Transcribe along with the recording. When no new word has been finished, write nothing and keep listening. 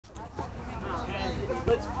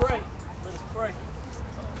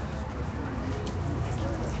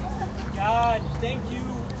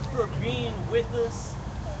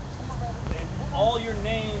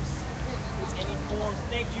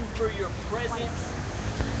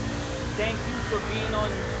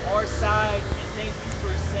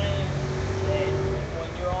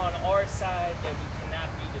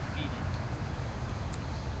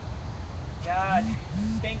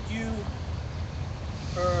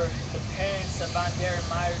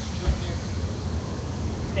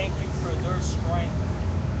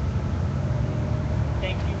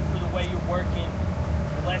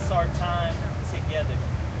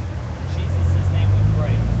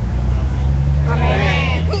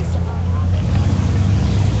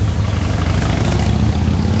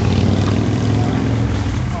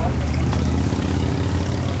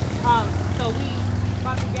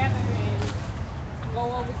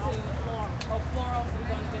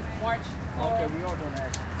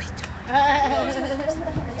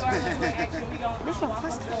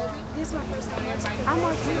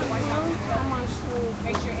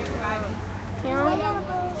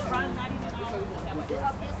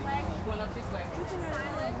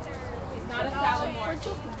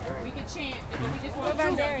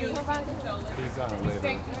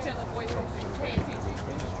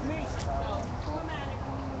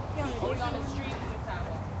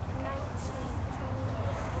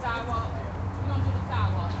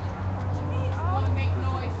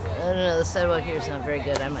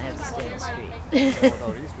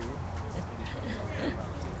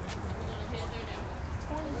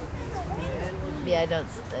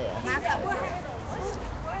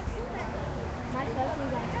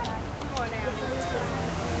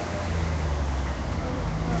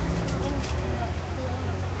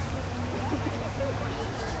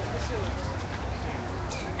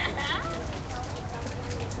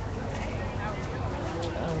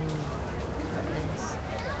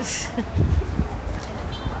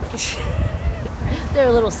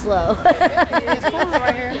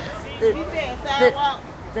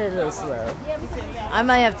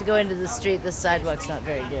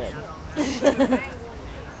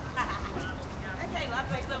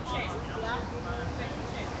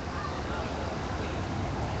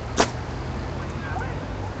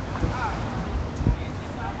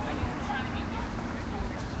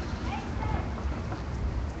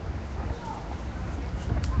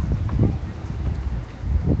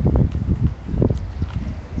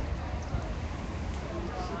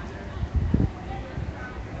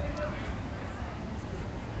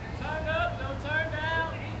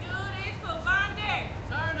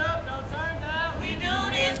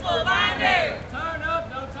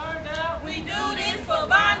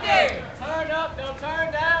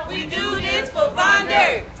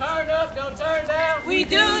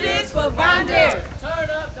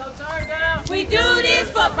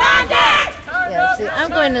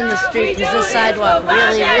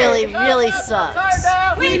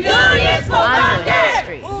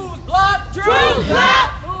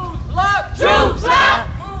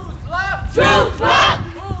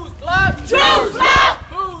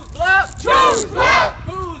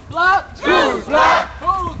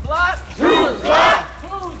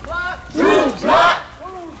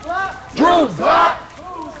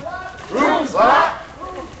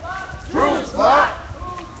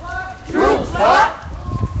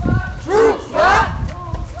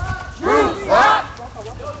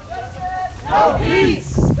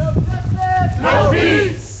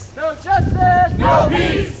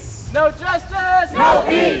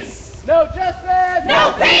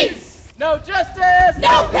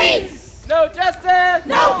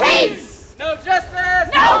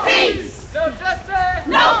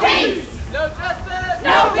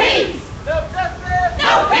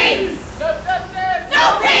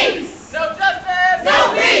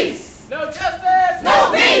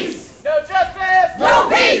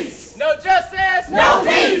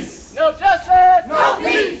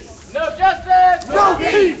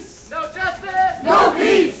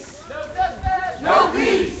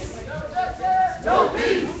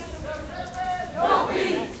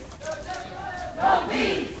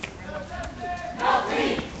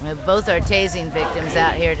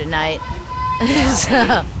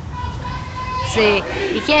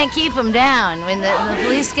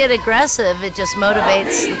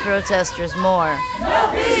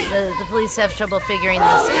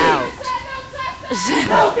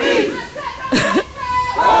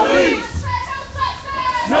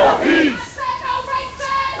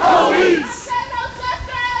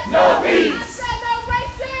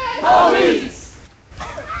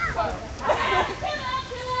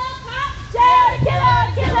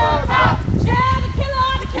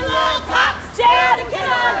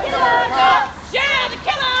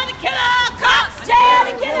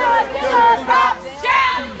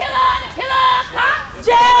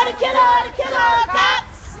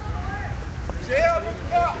Who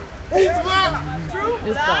block?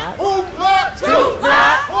 Who thought? Who block? Who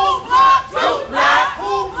block? Who block? Who block?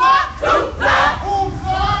 Who block? Who block? Who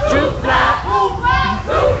block? Who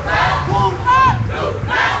block? Who block? Who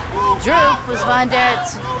block? Who block? Droop was Von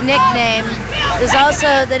Derrick's nickname. There's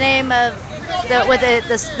also the name of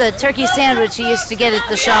the turkey sandwich he used to get at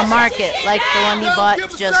the Shaw Market, like the one he bought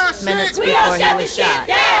just minutes before he was shot.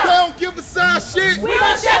 Don't give a side shit. We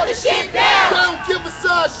gon' shut the shit down. Don't give a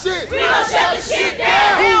side shit. We gon' shut the shit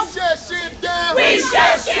down. Who shut shit down? We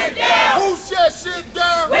shut shit down. Who shut shit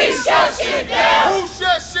down? We shut shit down. Who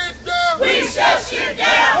shut shit down? We shut shit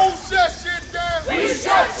down. Who shut shit down? We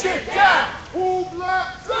shut shit down. Who block?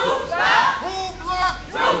 Who block? Who block?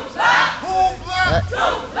 Who block?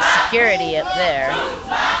 Who block? Security up there,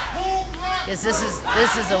 Who block? because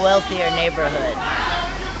this is a wealthier neighborhood.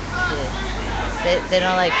 They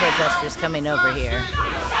don't like protesters coming over here.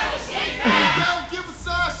 Don't give a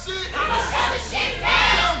side shit. Don't shut the shit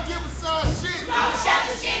down. Don't give a side shit. Don't shut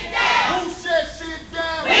the shit down. Who shut shit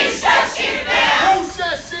down? We shut shit down. Who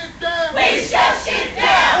shut shit down? We shut shit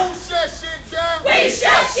down. Who shut shit down? We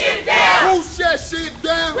shut shit down. Who shut shit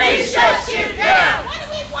down? We shut shit down. What do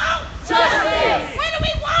we want? Justice. When do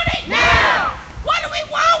we want it? Now. What do we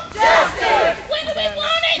want? Justice. When do we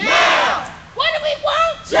want it? Now. What do we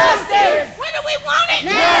want? Justice. When do we want it?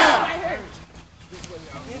 Now.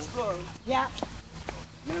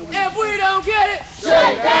 If we don't get it,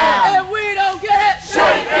 Shut it down. if we don't get it,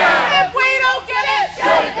 Shut it down. if we don't get it,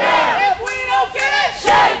 Shut it down. if we don't get it,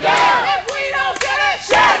 Shut it down. if we don't get it,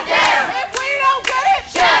 Shut it down. if we don't get it,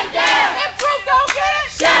 Shut it down. if Truth don't get it,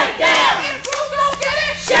 Shut it down. if Truth don't get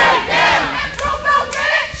it, Shut it down. if Truth don't get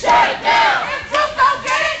it, Shut it down. if Truth don't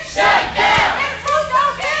get it, Shut it down. if Truth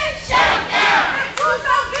don't get it, Shut it down. if Truth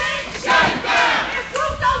don't get it, Shut it down. if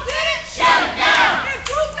Truth don't get it, Shut it down. if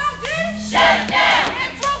Truth don't get it, Shut it down.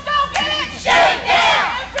 if Truth don't get it, Shut it down.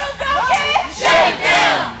 if Truth don't get it, Shut it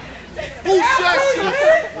down. Who shut shit?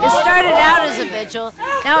 It started out as a vigil,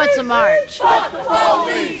 now it's a march. Fuck the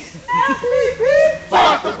police.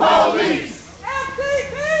 Fuck the police.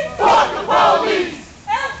 Fuck the police.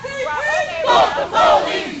 Fuck the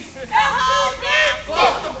police.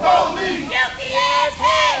 Fuck the police. Guilty as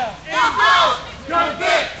hell.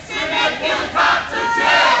 Convict. Send that killer cop to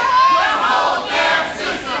jail. The whole damn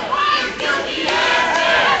system is guilty as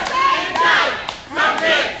hell. Indict.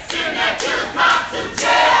 Convict. Send that killer cop to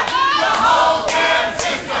jail. The whole damn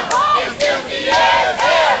system is guilty as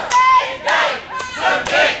hell. Indict.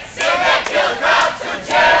 Convict. Send that killer cop to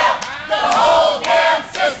jail. The whole damn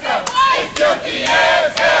system is guilty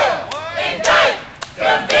as hell. Indict.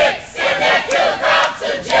 Convict. Send that killer cop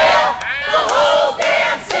to jail. The whole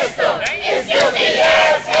damn system is guilty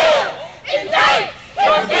as hell. Indict.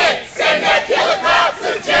 Convict. Send that killer cop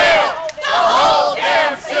to jail. The whole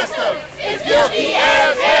damn system is guilty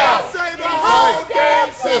as hell. Say the whole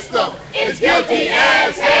damn system is guilty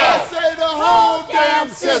as hell. Say the whole damn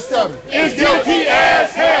system is guilty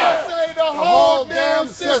as hell. Say the whole damn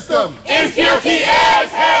system is guilty as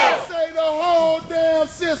hell. Say the whole damn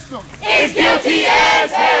system is guilty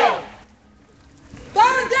as hell.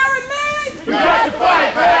 Voluntary means We got to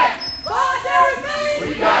fight back. voluntary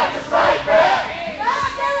means We got to fight back.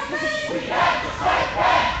 voluntary means We got to fight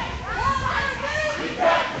back. voluntary means We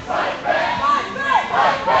got to fight back. fight back,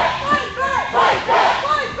 Fight back. fight back, Fight back.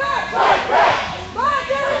 fight back, Fight back.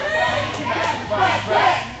 voluntary means We got to fight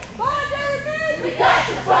back. voluntary means We got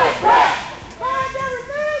to fight back. voluntary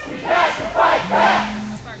means We got to fight back.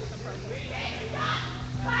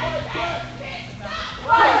 fight back,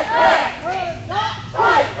 Fight back.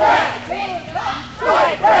 Fight back. Fight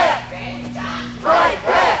back. Fight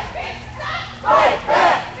back. Fight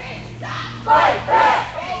back. Fight back.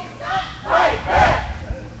 Fight back.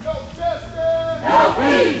 No justice. No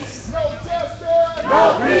peace. No justice.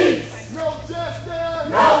 No peace. No justice.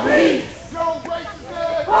 No peace. No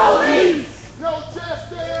racism. Police. No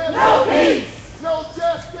justice. No peace. No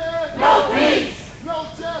justice. No peace. No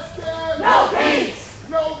justice. No peace.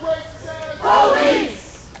 No racism.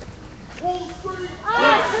 Police. Who's free?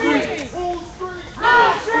 Our street. Who's free?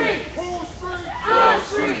 Our street. Who's free? Our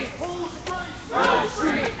street. Who's free? Our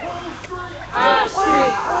street. Who's free? Our street.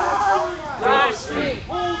 Who's street.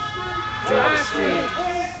 Who's free? Droop Street.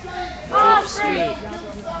 Who's free? Our Street. Give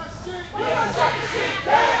us our shit. We gon' shut the shit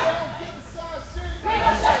down. Give us our shit. We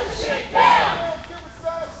gon' shut the shit down. Give us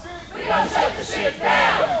our shit. We gon' shut the shit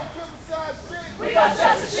down. Give us our shit. We gon'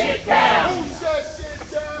 shut the shit down. Who shut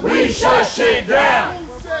shit down? We shut shit down.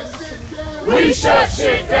 Who shut shit down? We shut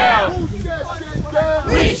shit down. Who shut shit down?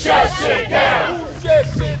 We shut shit down. Who shut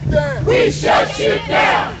shit down? We shut shit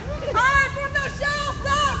down. I'm from the show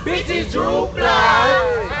block. Bitches Drew Block.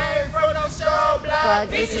 I ain't from no show block. block.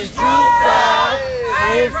 This is Droop Block.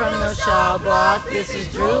 I ain't from no Shaw Block. This is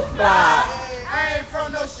Droop Block. I ain't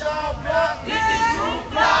from no Shaw Block. This is Droop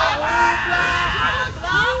Block.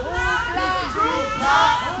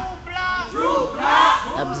 Droop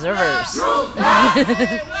Block. Observers. Droop Block.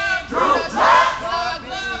 Droop Block.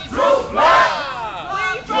 Droop Block.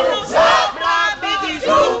 We from no Shaw Block. Biggie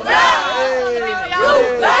Droop Block. Droop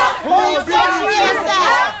Block. Who's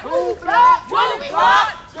that? Droop Block. What do we want?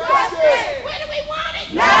 Justice. When do we want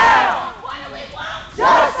it? Now. What do we want?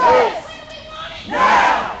 Justice. When do we want it?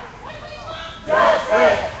 Now. What do we want?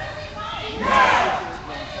 Justice. Now.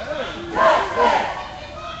 Justice.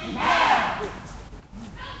 Now.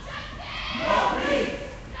 No peace.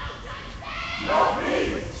 No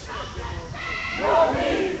peace. No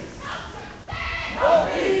peace. No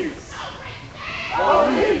peace. No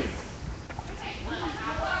peace.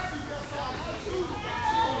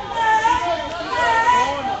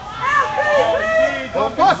 We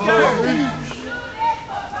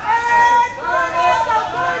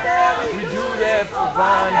do that for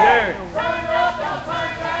Von Derek.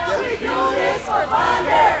 We do this for Von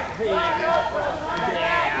Derek. You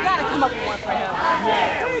gotta come up with one for him.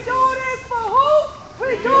 We do this for who? We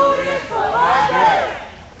do this for Von Derek.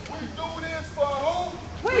 We do this for who?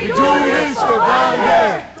 We do this for Von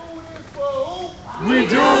Derek. We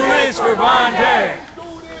do this for Von Derek.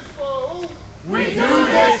 We do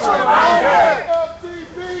this for Von Derek.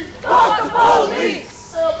 FTP. Fuck the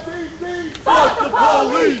police. FTP. Fuck the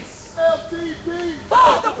police. FTP.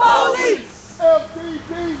 Fuck the police.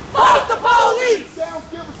 FTP. Fuck the police. They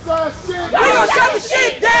don't give a sign shit. We gon' shut the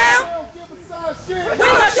shit down. They don't give a sign shit. We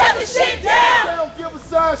gon' shut the shit down. They don't give a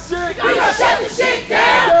sign shit. We gon' shut the shit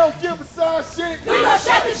down. They don't give a sign shit. We gon'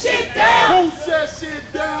 shut the shit down. Who shut shit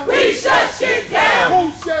down? We shut shit down.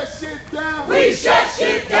 Who shut shit down? We shut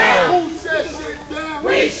shit down. Who shut shit down?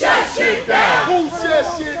 We shut shit down. Who shut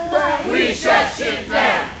shit down? We shut shit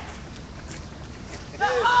down. The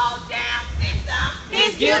whole damn system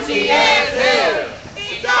is guilty as hell.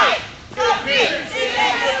 Indict, convict, send to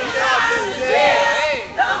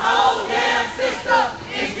jail. The whole damn system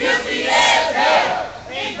is guilty as hell.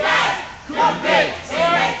 Indict, convict,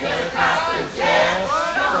 send to jail.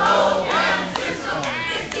 The whole damn system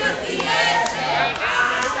is guilty as hell.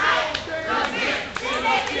 Indict, convict, send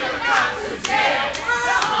to jail.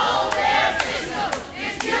 The whole damn system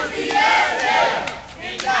is guilty as hell.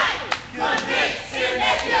 Indict, convict, send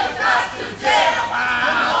to jail. The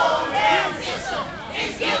whole damn system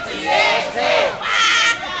is guilty as hell.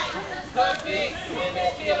 Convict, send the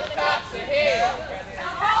cops to hell.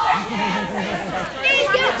 He's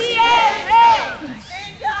guilty as hell.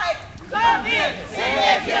 Indict, convict,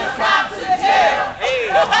 send the cops to hell.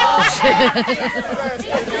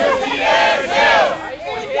 He's guilty as hell.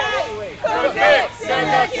 Indict, convict, send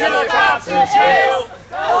the cops to jail.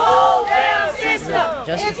 The whole damn system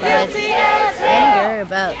is guilty as hell. Anger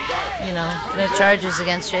about, the charges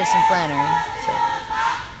against Jason Flannery. So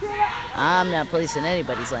I'm not policing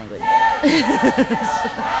anybody's language.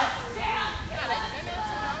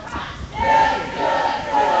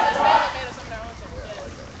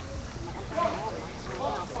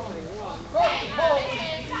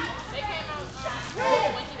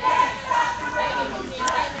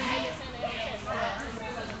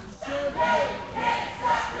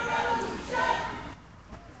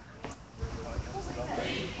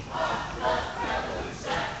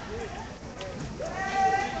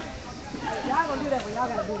 Y'all gonna do that one. Y'all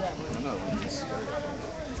gotta do that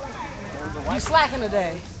one. You slacking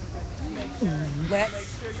today. Lex,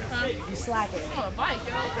 you slacking.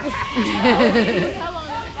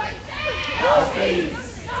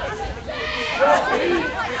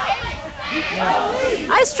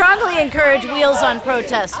 I strongly encourage wheels on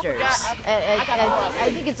protesters. I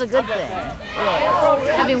think it's a good thing.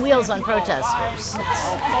 Having wheels on protesters.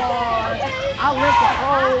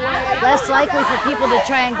 Less likely for people to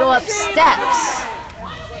try and go up steps.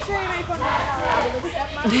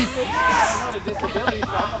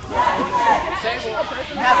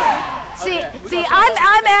 See,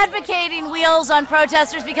 I'm advocating wheels on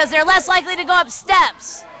protesters because they're less likely to go up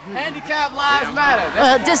steps. Handicap lives matter.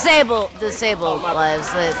 Disabled lives.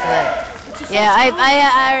 Yeah, I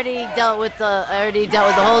already dealt with the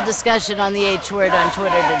whole discussion on the H word on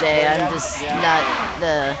Twitter today. I'm just not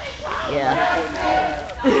the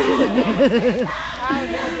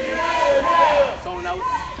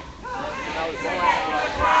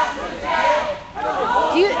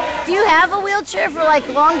Do you have a wheelchair for like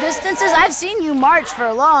long distances? I've seen you march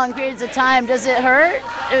for long periods of time. Does it hurt?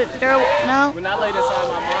 No? When I laid inside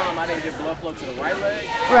my mom, I didn't get blood flow to the right leg.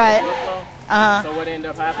 Right. Blood flow. So what ended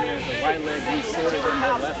up happening is the right leg grew shorter than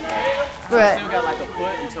the left leg. So Right. they still got like a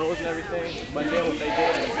foot and toes and everything. But then what they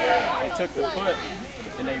did is they took the foot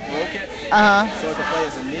and they broke it. Uh-huh. So it could play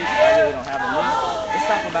as a knee. I really don't have a knee. It's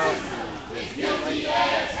stuff about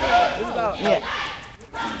this about Yeah.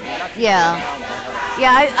 Yeah.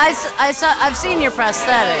 Yeah, I've seen your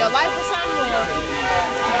prosthetic.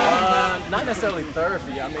 Not necessarily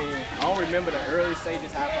therapy. I mean, I don't remember the early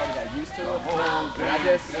stages how I probably got used to it. But I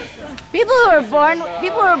just People who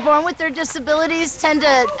are born with their disabilities tend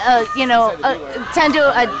to, no,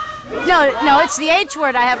 it's the H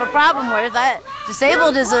word I have a problem with.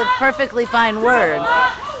 Disabled is a perfectly fine word.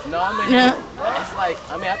 No, I mean, it's like,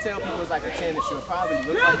 I tell people it's like a tennis shoe. It probably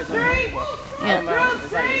looks like it's a shoe, but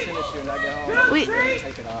it's like a tennis shoe, and I get home,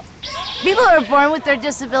 take it off. People who are born with their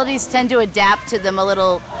disabilities tend to adapt to them a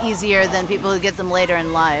little easier than people who get them later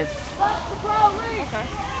in life. Okay.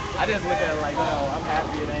 I just look at it like, I'm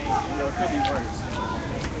happy it ain't, it could be worse.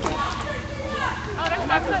 Oh, that's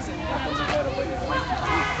my cousin.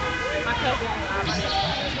 My cousin.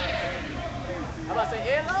 How about say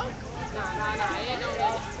hello?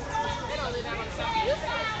 No, they don't live out on the south.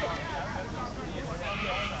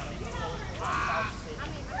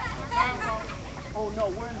 Oh no,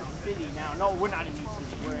 we're in the city now. No, we're not in the city.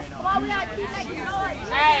 We're in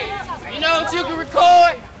Hey, you know what you can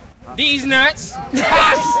record? These nuts.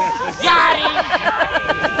 Got him.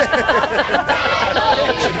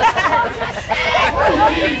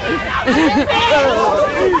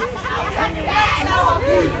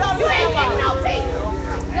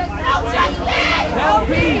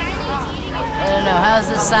 I don't know, how's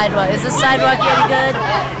the sidewalk? Is the sidewalk getting good?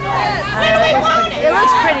 It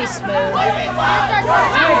looks pretty smooth.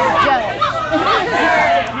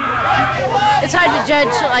 It's hard to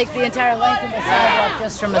judge like the entire length of the sidewalk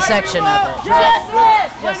just from a section of it.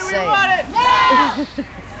 Just saying.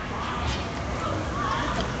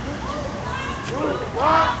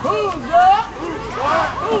 Who's up? Who's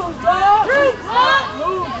up? Who's up?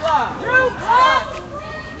 Who's up? Who's up?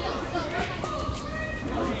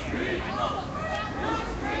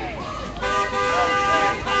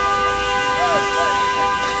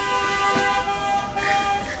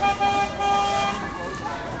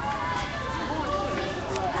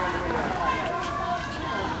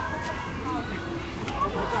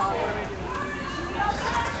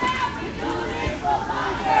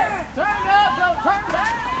 Turn up, don't turn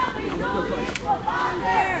down.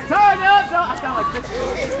 Turn up, don't. I sound like this.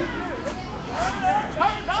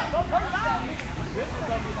 Turn up, don't turn down.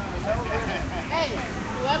 Hey,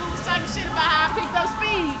 whoever was talking shit about how I picked up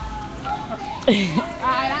speed.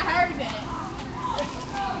 Alright, I heard that.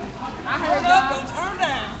 I heard that. Don't turn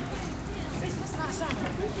down.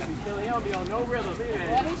 He don't be on no rhythm either.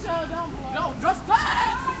 Well, he sure don't. No, just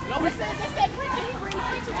that. They said preacher, he bring the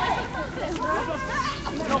preacher with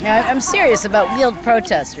him. Now, I'm serious about wheeled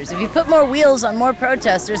protesters. If you put more wheels on more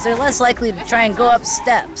protesters, they're less likely to try and go up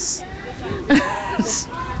steps.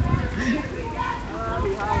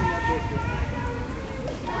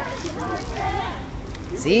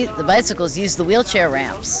 See, the bicycles use the wheelchair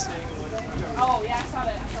ramps. Oh, yeah, I saw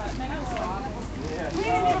that. Man, that was so awesome. We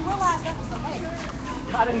didn't even realize that was the lake.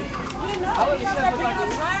 I didn't. We didn't know. I You was know just that look big like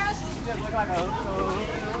old trash? just look like a.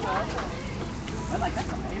 That's like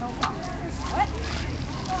that's a potato. What?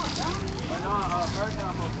 But no, first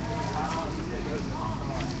time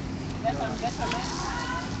That's a mess.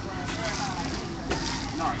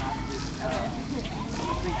 No, not this.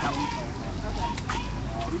 I think how we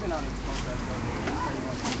we've been on this protest.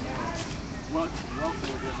 Well,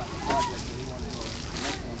 did like a project that he wanted to go. The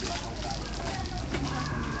next one be like on side.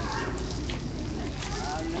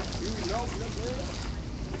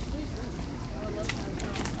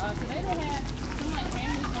 Today they had some like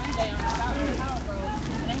family fun day on the South Power Road.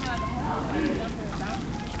 And they had like a whole number of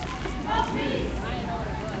bouncers. I didn't know what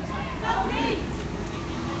it was.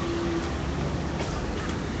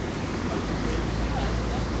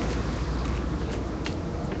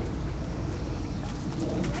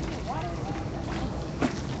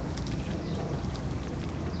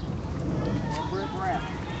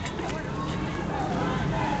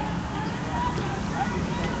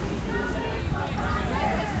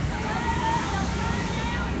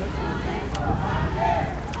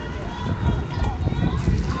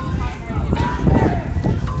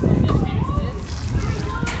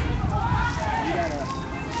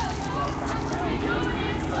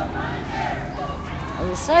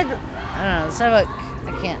 I don't know, the sidewalk,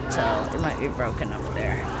 I can't tell. It might be broken up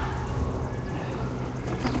there.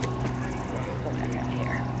 Go back out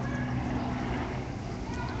here.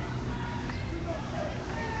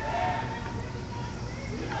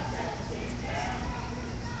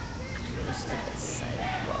 Most of the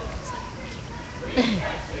sidewalk is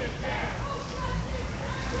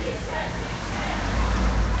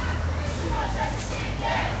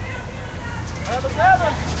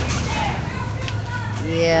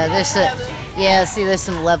Yeah, see, there's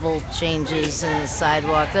some level changes in the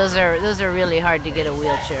sidewalk. Those are really hard to get a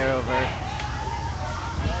wheelchair over.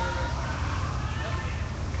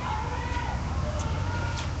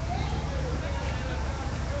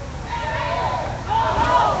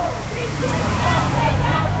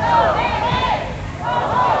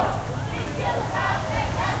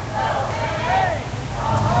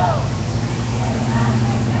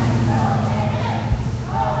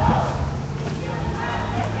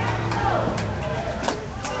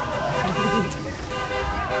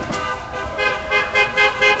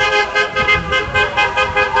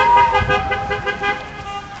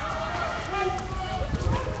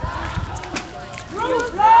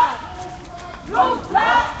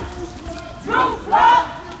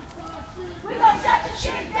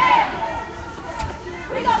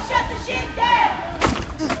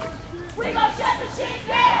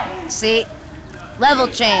 See? Level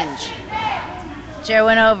change. Chair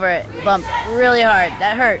went over it. Bumped really hard.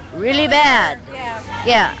 That hurt really bad.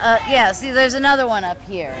 Yeah, see, there's another one up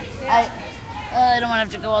here. I don't want to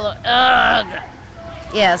have to go all the way. Ugh.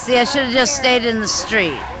 Yeah, see, I should have just stayed in the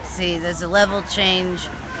street. See, there's a level change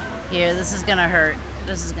here. This is going to hurt.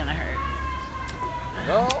 This is going to hurt.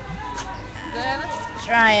 Go.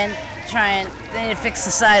 Trying. They need to fix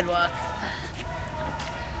the sidewalk.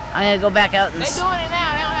 I'm going to go back out in the... They're doing it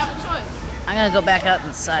now. They don't have a choice. I'm going to go back out in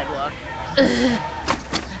the sidewalk.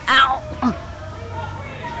 Ow!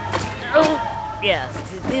 Oh, yeah,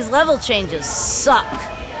 these level changes suck.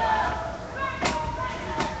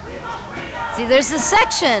 See, there's this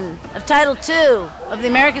section of Title II of the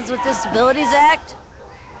Americans with Disabilities Act,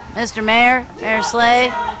 Mr. Mayor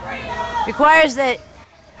Slay, requires that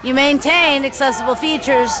you maintain accessible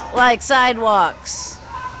features like sidewalks.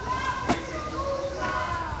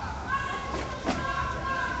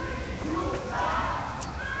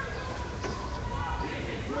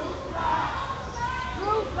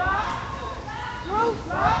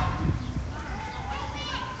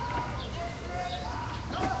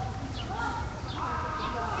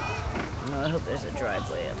 I hope there's a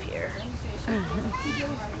driveway up here.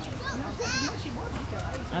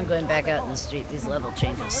 I'm going back out in the street. These level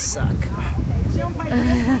changes suck. It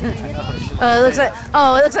looks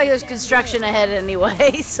like there's construction ahead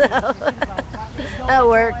anyway, so that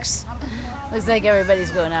works. Looks like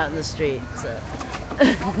everybody's going out in the street, so.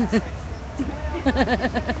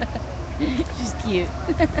 She's cute.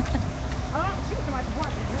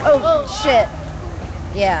 Oh shit.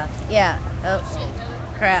 Yeah. Oh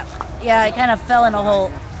crap. Yeah, I kind of fell in a hole.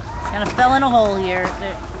 Here.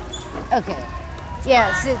 Okay.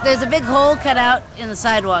 Yeah, see, there's a big hole cut out in the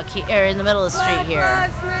sidewalk here, in the middle of the street here. I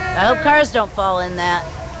hope cars don't fall in that.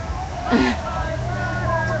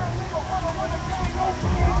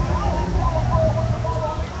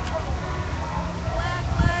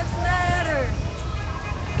 Black Lives Matter.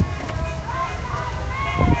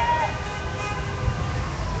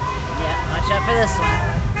 Yeah, watch out for this one.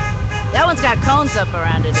 That one's got cones up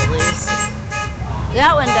around it at least.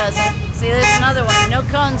 That one doesn't. See, there's another one. No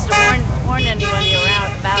cones to warn anybody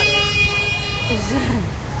around about it.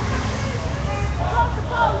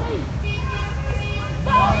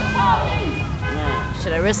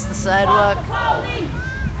 Should I risk the sidewalk? I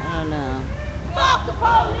don't know.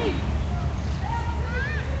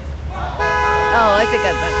 Oh, I think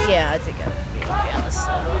I'd be okay on the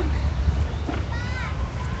sidewalk.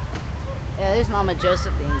 Yeah, there's Mama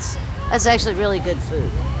Josephine's. That's actually really good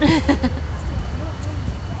food.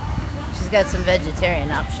 She's got some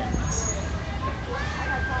vegetarian options.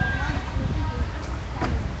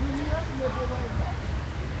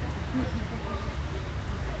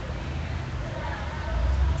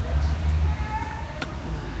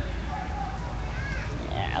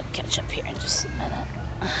 Yeah, I'll catch up here in just a minute.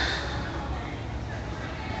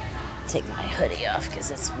 Take my hoodie off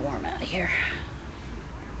because it's warm out here.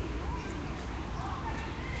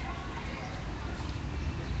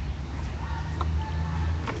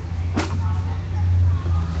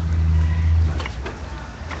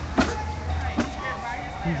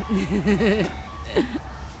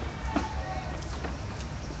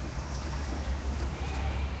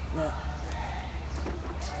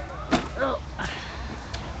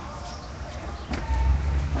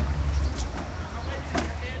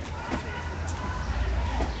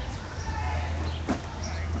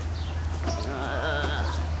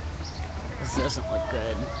 This doesn't look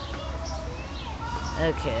good.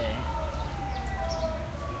 Okay.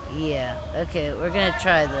 Yeah. Okay, we're gonna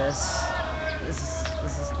try this. This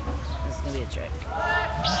is gonna be a trick.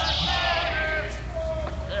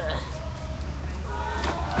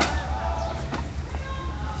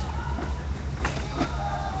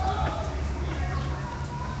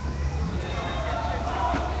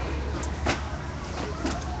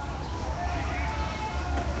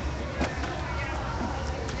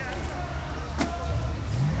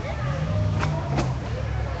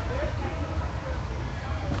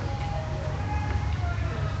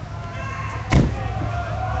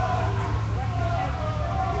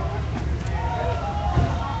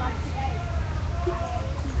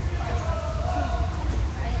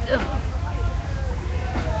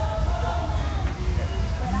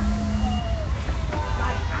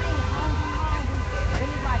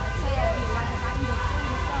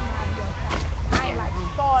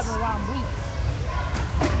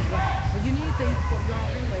 But you need things for your own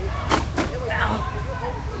anyway.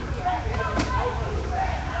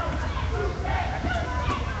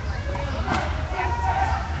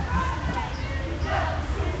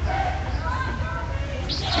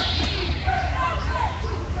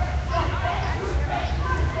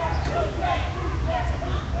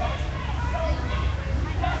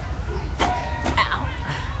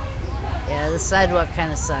 Yeah, the sidewalk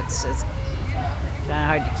kind of sucks. It's kind of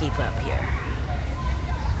hard to keep up here.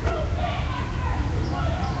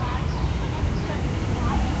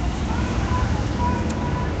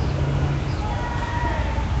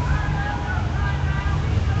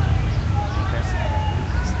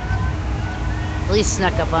 Police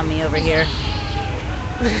snuck up on me over here.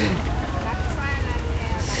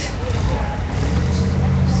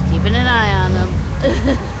 Just keeping an eye on them.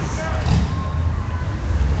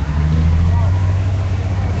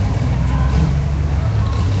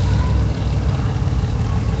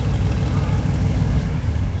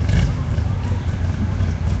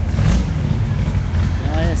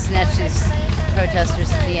 Snatch these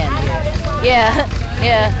protesters at the end here. Yeah,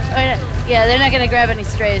 yeah, they're not gonna grab any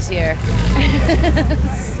strays here.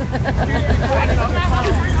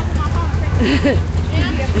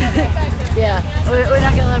 Yeah, we're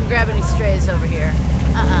not gonna let them grab any strays over here.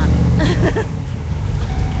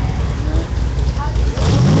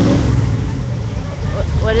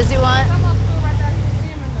 What does he want?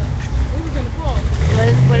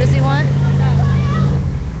 What does he want?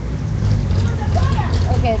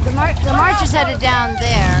 Okay, the march is headed down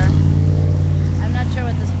there. I'm not sure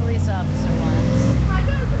what this police officer wants.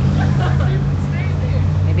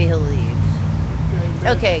 Maybe he'll leave.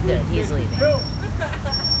 Okay, good. He's leaving.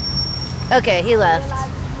 Okay, he left.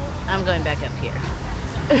 I'm going back up here.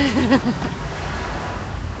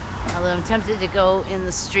 Although I'm tempted to go in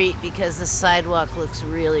the street because the sidewalk looks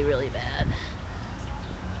really, really bad.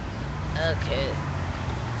 Okay.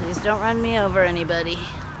 Please don't run me over, anybody.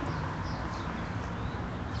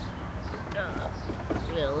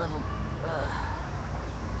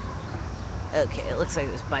 Okay, it looks like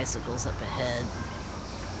there's bicycles up ahead.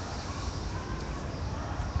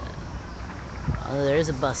 Oh, there is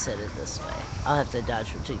a bus headed this way. I'll have to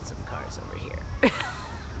dodge between some cars over here.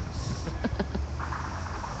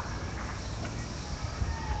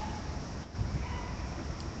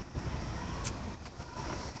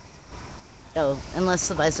 Oh, unless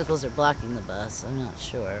the bicycles are blocking the bus, I'm not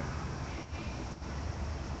sure.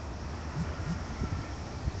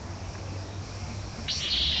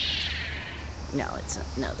 No, it's not.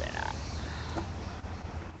 No, they're not.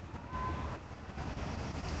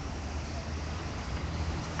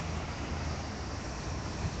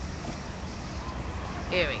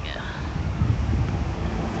 Here we go.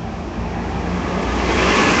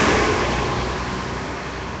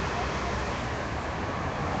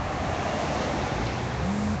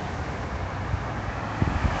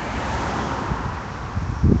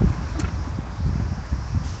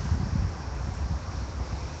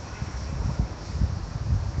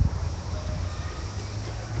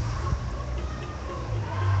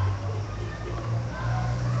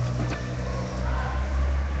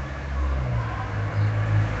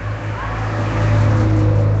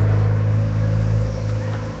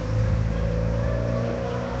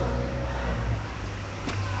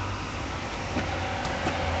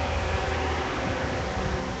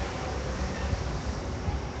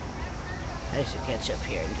 I should catch up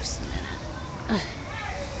here in just a minute.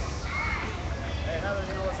 Hey, how do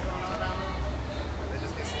you know what's going on down there? They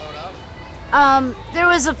just get slowed up?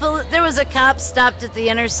 There was a cop stopped at the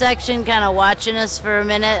intersection, kind of watching us for a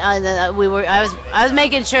minute. I was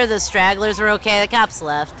making sure the stragglers were okay. The cops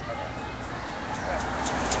left.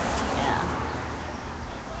 Yeah.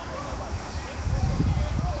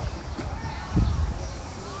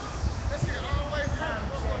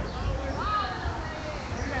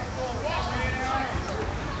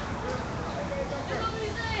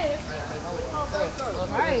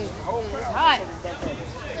 Right. Hot.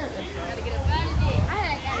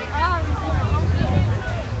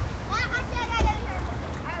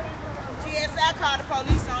 GSI called the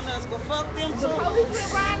police on us, but fuck them too.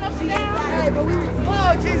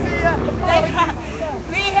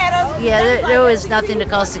 Yeah, there was nothing to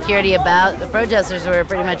call security about. The protesters were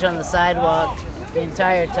pretty much on the sidewalk the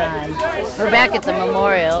entire time. We're back at the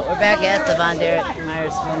memorial. We're back at the Von Derek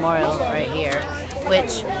Myers Memorial right here,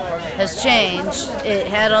 which has changed. It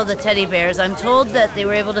had all the teddy bears. I'm told that they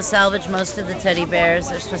were able to salvage most of the teddy bears.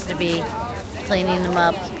 They're supposed to be cleaning them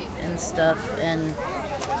up and stuff and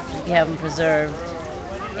have them preserved.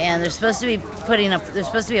 And there's supposed to be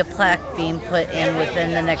a plaque being put in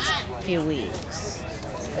within the next few weeks.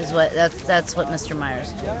 Is what that's what Mr.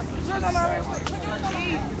 Myers told me.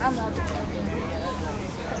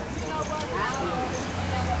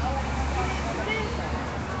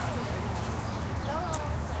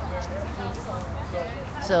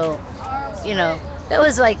 So, you know, that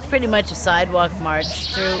was like pretty much a sidewalk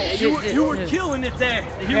march through. You were killing it there.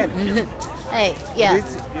 You were killing it. Hey, yeah.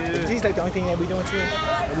 Is these like the only thing that we doing too?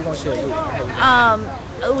 Or we gonna share a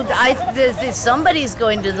loop? Somebody's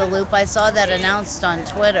going to the loop. I saw that announced on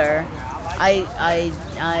Twitter.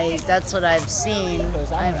 That's what I've seen.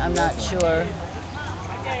 I'm not sure.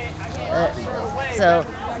 So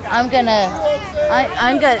I'm gonna.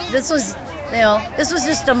 This was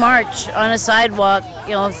just a march on a sidewalk,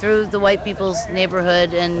 through the white people's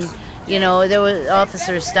neighborhood, and there were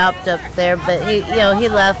officers stopped up there, but he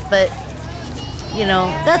left, but.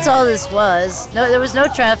 That's all this was. No, there was no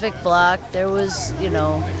traffic block. There was,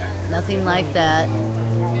 nothing like that.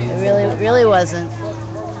 It really wasn't.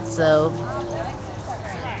 So.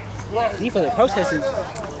 See, for the protesters,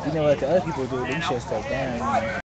 like the other people do, they shut stuff down.